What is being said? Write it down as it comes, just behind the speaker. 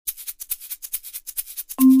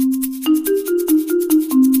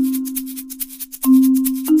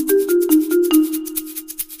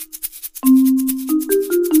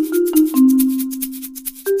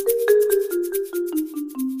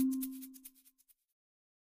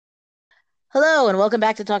Hello and welcome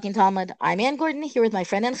back to Talking Talmud. I'm Ann Gordon here with my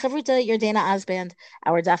friend and chavruta Yardena Osband.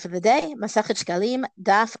 Our daf of the day, Masachet Shkalim,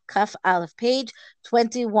 daf kaf aleph, page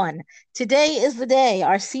 21. Today is the day.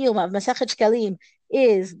 Our siyum of Masachet Shkalim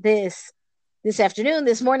is this afternoon,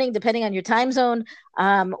 this morning, depending on your time zone.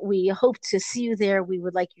 We hope to see you there. We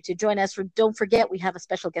would like you to join us. Don't forget, we have a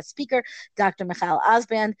special guest speaker, Dr. Michal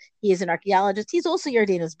Osband. He is an archaeologist. He's also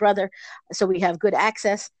Yardena's brother, so we have good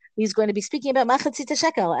access. He's going to be speaking about Machatzita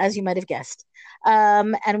Shekel, as you might have guessed.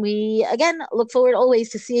 And we, again, look forward always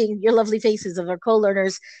to seeing your lovely faces of our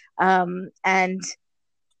co-learners. And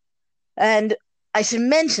I should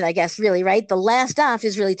mention, I guess, really, right, the last daf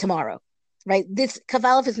is really tomorrow, right? This Kaf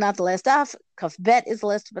Aleph is not the last daf. Kaf Bet is the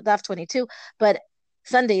last daf 22, but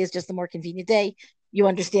Sunday is just the more convenient day. You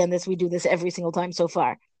understand this. We do this every single time so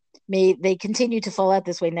far. May they continue to fall out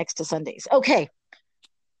this way next to Sundays. Okay.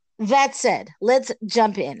 That said, let's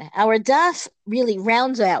jump in. Our daf really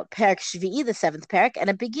rounds out Perek Shvi'i, the seventh Perek, and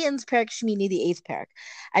it begins Perek Shmini, the eighth Perek.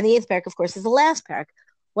 And the eighth Perek, of course, is the last Perek.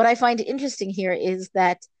 What I find interesting here is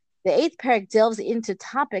that the eighth Perek delves into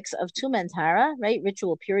topics of Tuma and Tara, right?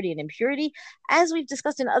 Ritual purity and impurity, as we've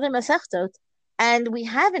discussed in other Masechtot, and we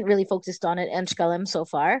haven't really focused on it in Shkalim so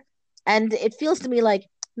far. And it feels to me like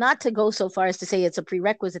not to go so far as to say it's a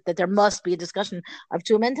prerequisite that there must be a discussion of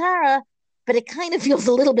Tuma and Tara, but it kind of feels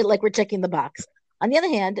a little bit like we're checking the box. On the other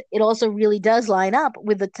hand, it also really does line up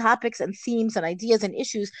with the topics and themes and ideas and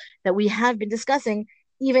issues that we have been discussing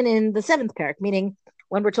even in the seventh parak, meaning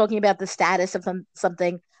when we're talking about the status of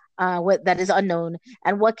something that is unknown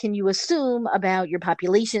and what can you assume about your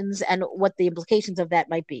populations and what the implications of that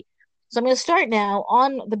might be. So I'm going to start now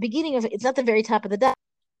on the beginning of, it's not the very top of the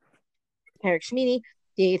parak Shmini,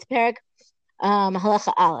 the eighth parak,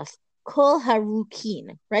 halacha aleph. Kol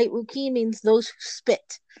harukin, right? Rukin means those who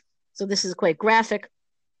spit. So this is quite graphic.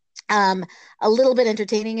 A little bit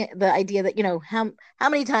entertaining, the idea that, how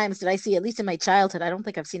many times did I see, at least in my childhood, I don't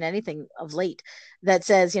think I've seen anything of late that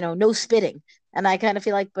says, no spitting. And I kind of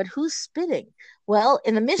feel like, but who's spitting? Well,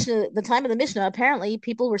 in the Mishnah, the time of the Mishnah, apparently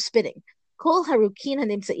people were spitting. Kol harukin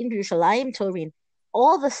hanimtzaim b'Yerushalayim torin.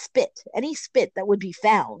 All the spit, any spit that would be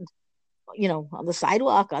found, on the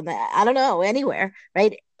sidewalk, I don't know, anywhere,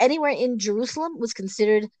 right? Anywhere in Jerusalem was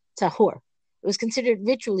considered tahor. It was considered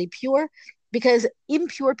ritually pure because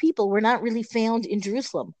impure people were not really found in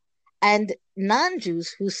Jerusalem. And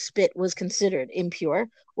non-Jews whose spit was considered impure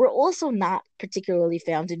were also not particularly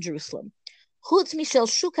found in Jerusalem. Chutz mishel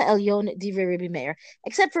shuka elyon divrei Rabbi Meir,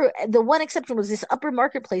 except for the one exception was this upper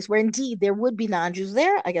marketplace where indeed there would be non-Jews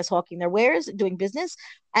there, I guess hawking their wares, doing business,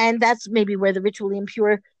 and that's maybe where the ritually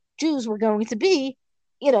impure Jews were going to be,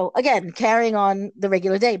 again, carrying on the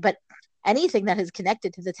regular day. But anything that is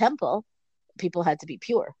connected to the temple, people had to be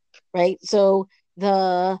pure, right? So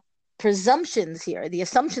the presumptions here, the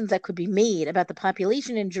assumptions that could be made about the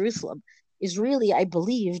population in Jerusalem is really, I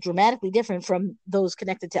believe, dramatically different from those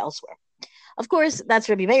connected to elsewhere. Of course, that's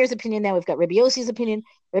Rabbi Meir's opinion. Now we've got Rabbi Yossi's opinion.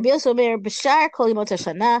 Rabbi Yossi Omer, B'shar kol yimot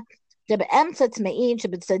hashana, shebe'emtza tme'in,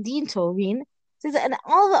 shebetzadin torin, and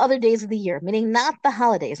all the other days of the year, meaning not the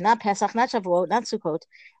holidays, not Pesach, not Shavuot, not Sukkot,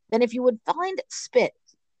 then if you would find spit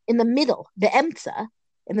in the middle, the emtza,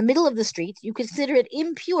 in the middle of the street, you consider it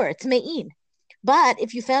impure, tme'in. But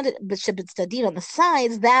if you found it shebetzadin on the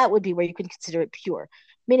sides, that would be where you can consider it pure.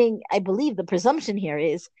 Meaning, I believe the presumption here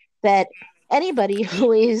is that anybody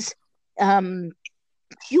who is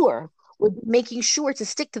pure would be making sure to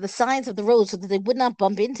stick to the sides of the road so that they would not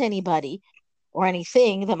bump into anybody or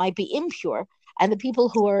anything that might be impure. And the people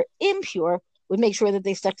who are impure would make sure that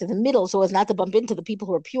they stuck to the middle so as not to bump into the people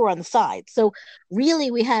who are pure on the side. So really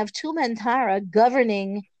we have Tuma and Tara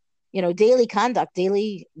governing, daily conduct,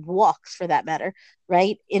 daily walks for that matter,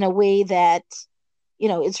 right? In a way that,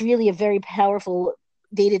 it's really a very powerful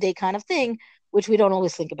day-to-day kind of thing, which we don't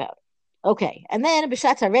always think about. Okay, and then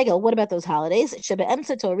B'shat HaRegel, what about those holidays?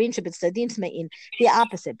 Shebe'emtza Torin, shebetzadin tme'in, the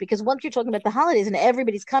opposite. Because once you're talking about the holidays and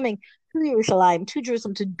everybody's coming to Yerushalayim, to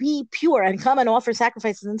Jerusalem, to be pure and come and offer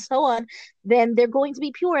sacrifices and so on, then they're going to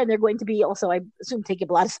be pure and they're going to be also, I assume, take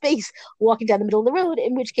up a lot of space walking down the middle of the road,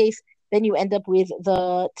 in which case then you end up with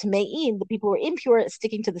the tme'in, the people who are impure,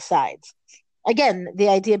 sticking to the sides. Again, the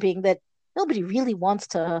idea being that nobody really wants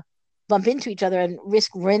to bump into each other and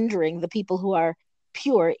risk rendering the people who are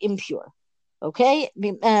pure impure. Okay,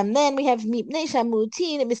 and then we have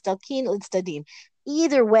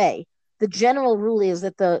either way, the general rule is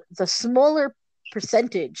that the smaller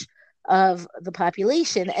percentage of the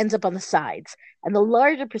population ends up on the sides, and the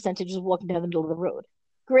larger percentage is walking down the middle of the road.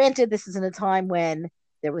 Granted, this is in a time when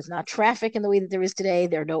there was not traffic in the way that there is today.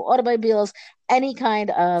 There are no automobiles, any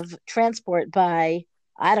kind of transport by,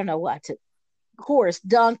 I don't know what, horse,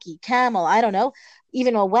 donkey, camel, I don't know,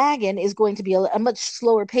 even a wagon is going to be a much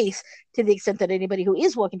slower pace to the extent that anybody who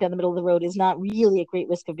is walking down the middle of the road is not really at great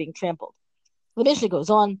risk of being trampled. The Mishnah goes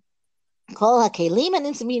on. So I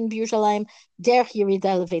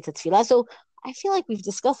feel like we've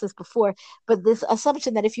discussed this before, but this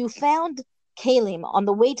assumption that if you found kalim on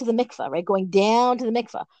the way to the mikvah, right, going down to the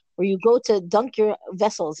mikvah, where you go to dunk your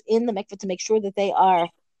vessels in the mikvah to make sure that they are,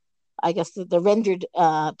 I guess, they're rendered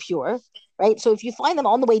pure, right? So if you find them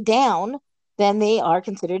on the way down, then they are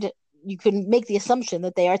considered, you can make the assumption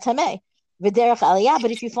that they are tameh. V'derech aliyah,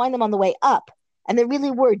 but if you find them on the way up, and there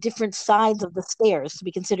really were different sides of the stairs to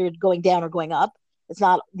be considered going down or going up, it's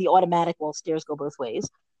not the automatic, well, stairs go both ways,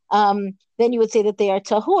 then you would say that they are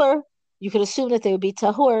tahur. You could assume that they would be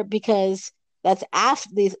tahur because that's after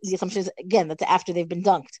the assumption is, again, that's after they've been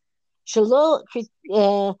dunked. Shalo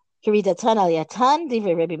kiridatan aliyatan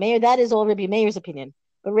divrei Rabbi Meir. That is all Rabbi Meir's opinion.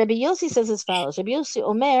 But Rabbi Yossi says as follows. Rabbi Yossi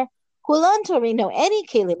Omer, Kulan Torino, any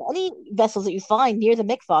kalim, any vessels that you find near the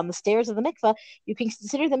mikvah, on the stairs of the mikvah, you can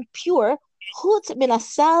consider them pure.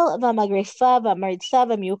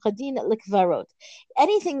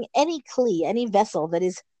 Anything, any kli, any vessel that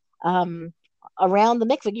is around the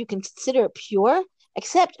mikvah, you can consider it pure,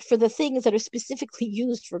 except for the things that are specifically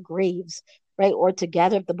used for graves, right, or to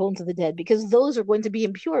gather up the bones of the dead, because those are going to be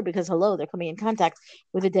impure because, hello, they're coming in contact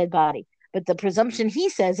with a dead body. But the presumption, he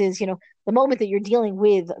says, is, the moment that you're dealing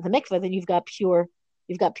with the mikvah, then you've got pure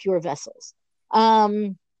vessels.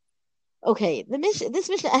 Okay, this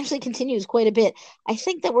mission actually continues quite a bit. I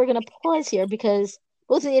think that we're going to pause here because,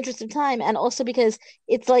 both in the interest of time and also because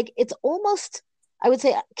it's almost, I would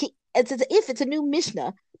say, it's as if it's a new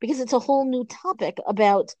Mishnah because it's a whole new topic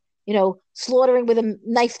about, slaughtering with a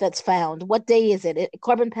knife that's found. What day is it?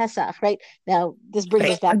 Korban Pesach, right? Now, this brings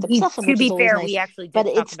us back to Pesachim, which is always nice. We actually did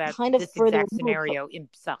talk about kind of this exact scenario in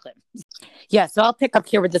Pesachim. Yeah, so I'll pick up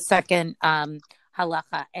here with the second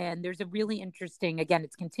halacha, and there's a really interesting, again,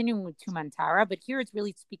 it's continuing with Tumantara, but here it's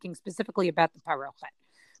really speaking specifically about the parochet.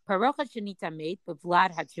 Parochet shenita made, but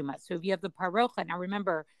Vlad hatuma. So if you have the parochet, now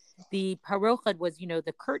remember, the parochet was,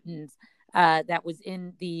 the curtains that was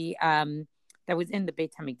in the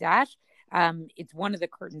Beit Hamikdash. It's one of the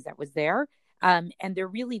curtains that was there, and there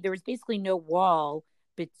was basically no wall,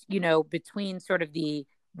 between sort of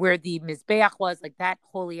where the Mizbeach was, like that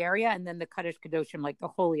holy area, and then the Kadosh Kadoshim, like the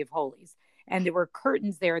Holy of Holies. And there were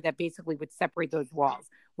curtains there that basically would separate those walls.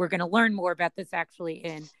 We're going to learn more about this actually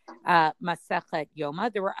in Masechet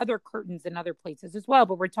Yoma. There were other curtains in other places as well,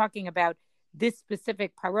 but we're talking about this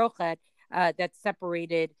specific parochet that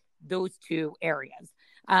separated those two areas.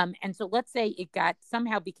 And so let's say it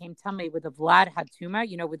somehow became tamei with a Vlad Hatuma,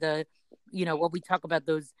 with the, what we talk about,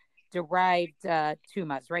 those derived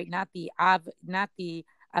tumas, right? Not the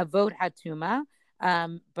Avot Hatuma,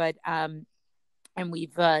 but and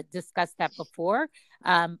we've discussed that before.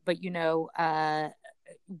 But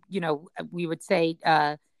we would say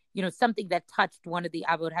something that touched one of the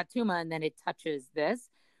Avot Hatuma, and then it touches this,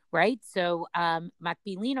 right? So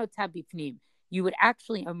makbilino tabifnim, you would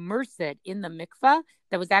actually immerse it in the mikvah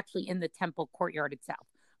that was actually in the temple courtyard itself.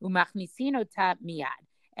 Umachnisino tab miyad,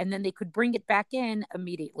 and then they could bring it back in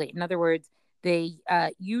immediately. In other words, they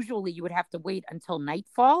usually you would have to wait until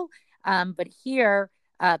nightfall, but here,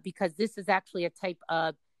 because this is actually a type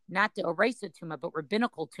of not the Oraisa Tuma, but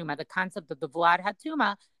rabbinical Tuma, the concept of the Vlad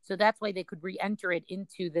Hatuma. So that's why they could re-enter it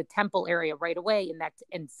into the temple area right away,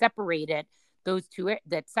 and separate it, those two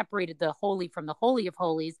that separated the holy from the Holy of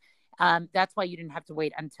Holies. That's why you didn't have to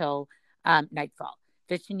wait until nightfall.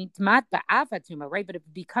 Right? But if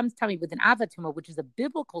it becomes tummy with an avatuma, which is a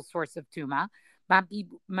biblical source of tuma,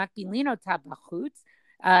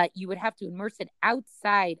 you would have to immerse it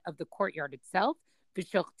outside of the courtyard itself.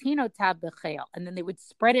 And then they would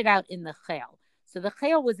spread it out in the chayil. So the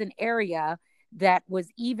chayil was an area that was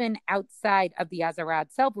even outside of the Azara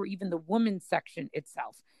itself, or even the women's section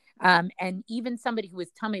itself. And even somebody who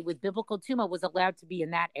was tummy with biblical tuma was allowed to be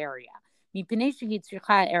in that area. Because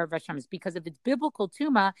if it's biblical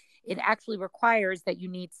tuma, it actually requires that you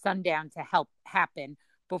need sundown to help happen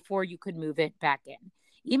before you could move it back in.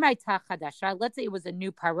 Let's say it was a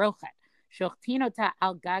new parochet.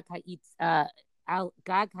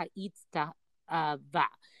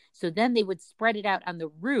 So then they would spread it out on the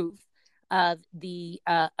roof of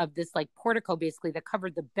of this like portico, basically, that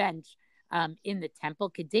covered the bench in the temple,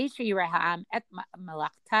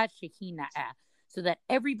 so that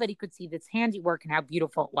everybody could see this handiwork and how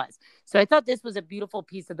beautiful it was. So I thought this was a beautiful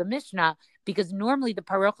piece of the Mishnah, because normally the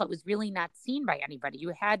parochet was really not seen by anybody. You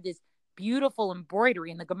had this beautiful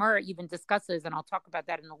embroidery, and the Gemara even discusses, and I'll talk about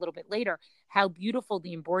that in a little bit later, how beautiful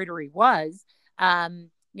the embroidery was.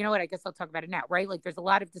 you know what? I guess I'll talk about it now, right? Like there's a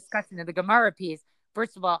lot of discussion in the Gemara piece.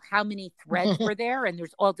 First of all, how many threads were there? And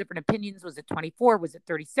there's all different opinions. Was it 24? Was it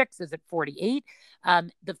 36? Is it 48?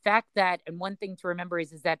 The fact that, and one thing to remember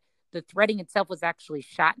is that the threading itself was actually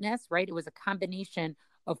shatnez, right? It was a combination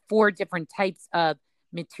of 4 different types of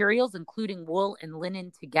materials, including wool and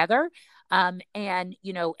linen together, and,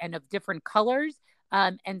 you know, and of different colors.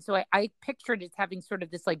 And so I pictured it having sort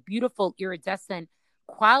of this like beautiful iridescent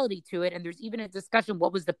quality to it. And there's even a discussion,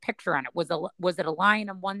 what was the picture on it? Was it a lion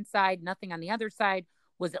on one side, nothing on the other side?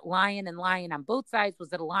 Was it lion and lion on both sides?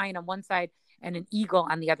 Was it a lion on one side and an eagle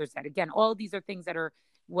on the other side? Again, all of these are things that are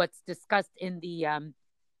what's discussed in the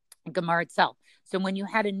Gemara itself. So when you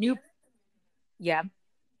had a new, yeah.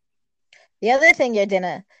 The other thing,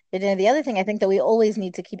 Yadina, the other thing I think that we always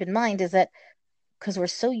need to keep in mind is that because we're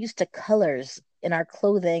so used to colors in our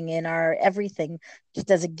clothing, in our everything,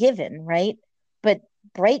 just as a given, right? But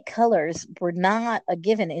bright colors were not a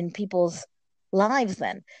given in people's lives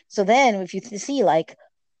then. So then if you see like,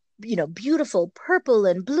 you know, beautiful purple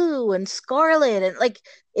and blue and scarlet and like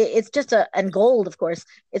it's just and gold, of course,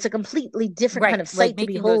 it's a completely different kind of sight to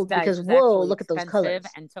behold because whoa, look at those colors.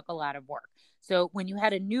 And took a lot of work. So when you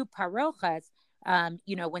had a new parochas,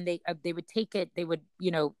 you know, when they would take it, they would, you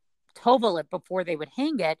know, tovel it before they would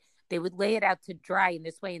hang it. They would lay it out to dry in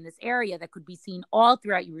this way in this area that could be seen all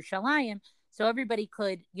throughout Yerushalayim. So everybody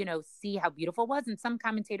could, you know, see how beautiful it was. And some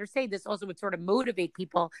commentators say this also would sort of motivate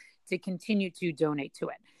people to continue to donate to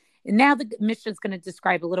it. And now the Mishnah is going to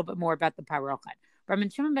describe a little bit more about the parochet. Rabbi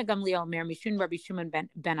Shimon ben Gamliel, Mishun Rabbi Shimon ben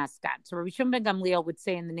Askat. So Rabbi Shimon ben Gamliel would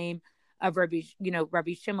say in the name of Rabbi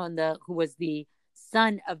Shimon, who was the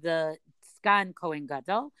son of the Skan Kohen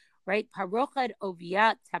Gadol, right? Parochet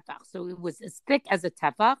oviyat tefach. So it was as thick as a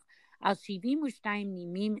tefach. Al shivim u'shtayim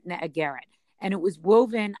nimim ne'ageret. And it was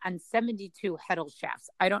woven on 72 heddle shafts.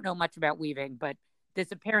 I don't know much about weaving, but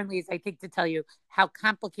this apparently is, I think, to tell you how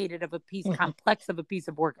complicated of a piece, complex of a piece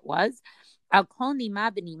of work it was. Al kol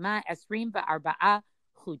nima b'nima esrim v'arba'a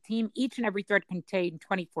chutim. Each and every thread contained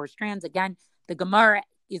 24 strands. Again, the Gemara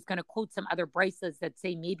is going to quote some other brises that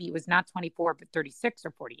say maybe it was not 24, but 36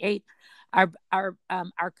 or 48. Arka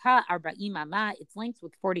arba'im ama. Its length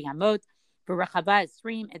was 40 amot. V'rachava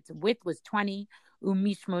esrim. Its width was 20.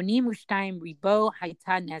 Umishmonim u'shtayim ribo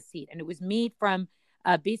hayta nesid. And it was made from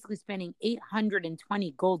basically spending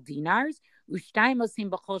 820 gold dinars,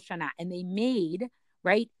 and they made,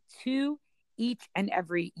 right, 2 each and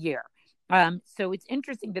every year. So it's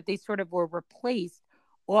interesting that they sort of were replaced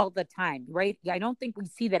all the time, right? I don't think we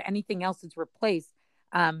see that anything else is replaced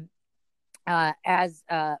as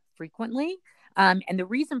frequently. And the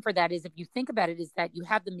reason for that is, if you think about it, is that you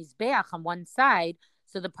have the mizbeach on one side,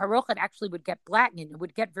 so the parochet actually would get blackened. It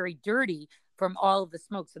would get very dirty from all of the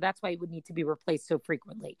smoke. So that's why it would need to be replaced so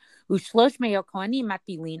frequently. And 300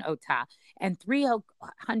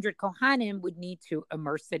 kohanim would need to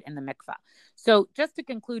immerse it in the mikvah. So just to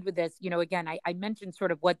conclude with this, you know, again, I mentioned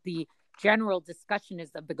sort of what the general discussion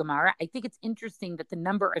is of the Gemara. I think it's interesting that the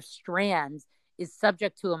number of strands is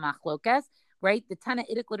subject to a machlokas, right? The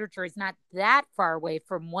Tanaitic literature is not that far away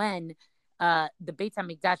from when the Beit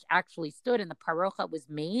HaMikdash actually stood and the parocha was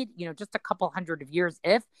made, you know, just a couple hundred of years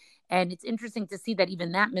if. And it's interesting to see that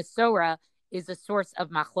even that Mesorah is a source of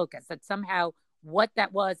machlokas, that somehow what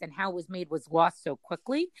that was and how it was made was lost so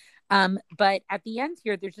quickly. But at the end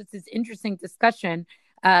here, there's just this interesting discussion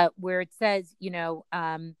where it says,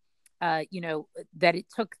 that it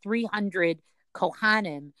took 300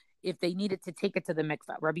 Kohanim if they needed to take it to the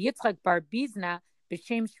mikvah. Rabbi Yitzchak bar Bizna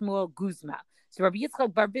b'shem Shmuel Guzma. So Rabbi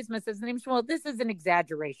Yitzchak bar Bizna says the name Shmuel, this is an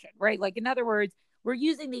exaggeration, right? Like, in other words, we're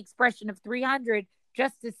using the expression of 300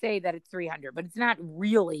 just to say that it's 300, but it's not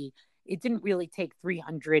really, it didn't really take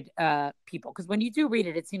 300 people. Because when you do read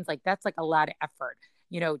it, it seems like that's like a lot of effort,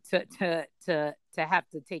 to have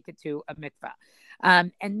to take it to a mikvah.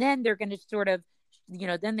 And then they're going to sort of,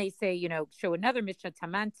 then they say, show another Mishnah,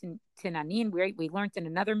 Taman Tinanin. We learned in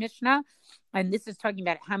another Mishnah, and this is talking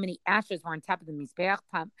about how many ashes were on top of the Mizbeach.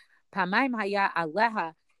 Pamaim haya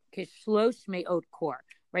aleha kishlosh me'ot kor.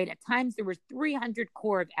 Right, at times there were 300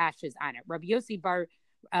 core of ashes on it. Rabbi Yossi bar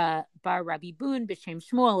Rabbi Bun b'shem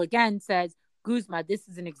Shmuel again says, Guzma, this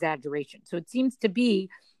is an exaggeration. So it seems to be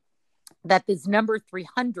that this number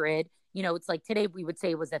 300, it's like today we would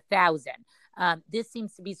say it was 1,000. This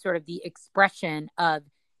seems to be sort of the expression of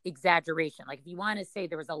exaggeration. Like, if you want to say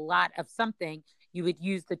there was a lot of something, you would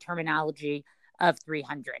use the terminology of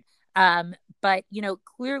 300. But,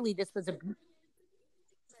 clearly this was a...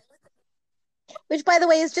 Which, by the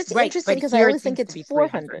way, is just interesting because I always think it's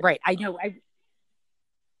 400. Right. I know.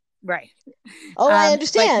 Right. Oh, I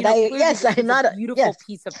understand. But, yes, I'm not a beautiful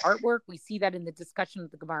piece of artwork. We see that in the discussion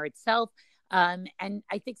of the Gemara itself. And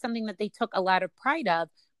I think something that they took a lot of pride of,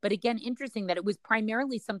 but again, interesting that it was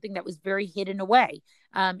primarily something that was very hidden away.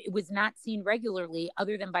 It was not seen regularly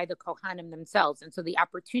other than by the Kohanim themselves. And so the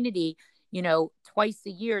opportunity, twice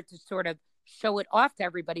a year to sort of show it off to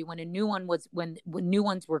everybody when a new one was, when new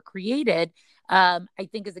ones were created, I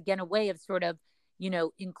think is again, a way of sort of,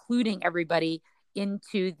 including everybody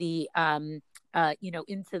into the,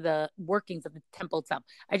 into the workings of the temple itself.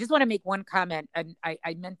 I just want to make one comment, and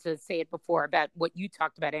I meant to say it before about what you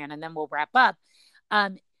talked about, Anne, and then we'll wrap up.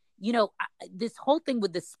 This whole thing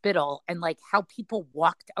with the spittle and like how people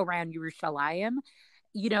walked around Yerushalayim,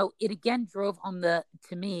 it again drove home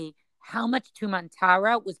to me how much Tuman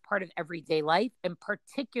Tara was part of everyday life, and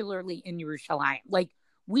particularly in Yerushalayim. Like,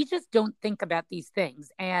 we just don't think about these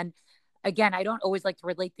things. And again, I don't always like to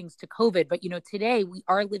relate things to COVID, but today we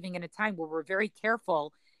are living in a time where we're very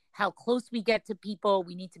careful how close we get to people.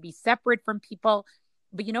 We need to be separate from people.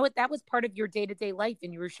 But you know what? That was part of your day-to-day life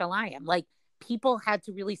in Yerushalayim. Like, people had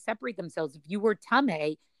to really separate themselves. If you were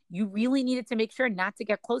tameh, you really needed to make sure not to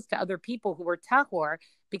get close to other people who were tahor,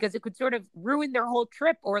 because it could sort of ruin their whole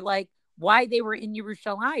trip, or like why they were in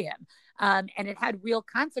Yerushalayim. And it had real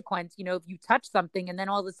consequence, if you touch something and then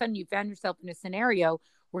all of a sudden you found yourself in a scenario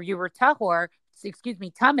where you were tameh,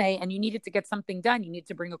 and you needed to get something done. You needed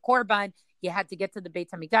to bring a korban. You had to get to the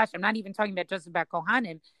Beit HaMikdash. I'm not even talking about just about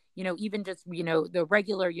Kohanim, even just, the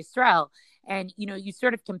regular Yisrael. And, you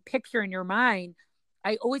sort of can picture in your mind,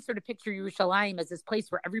 I always sort of picture Yerushalayim as this place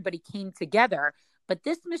where everybody came together. But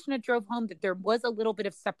this Mishnah drove home that there was a little bit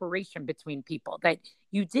of separation between people, that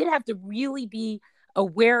you did have to really be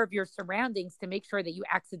aware of your surroundings to make sure that you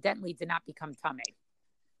accidentally did not become tameh.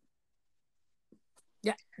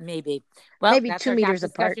 Yeah, maybe. Well, maybe that's 2 our meters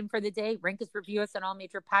discussion apart for the day. Rank us, review us on all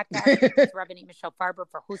major podcasts. Thanks, Rabbanit Michelle Farber,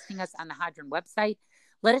 for hosting us on the Hadran website.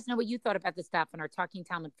 Let us know what you thought about this stuff on our Talking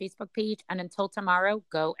Talmud Facebook page. And until tomorrow,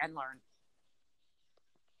 go and learn.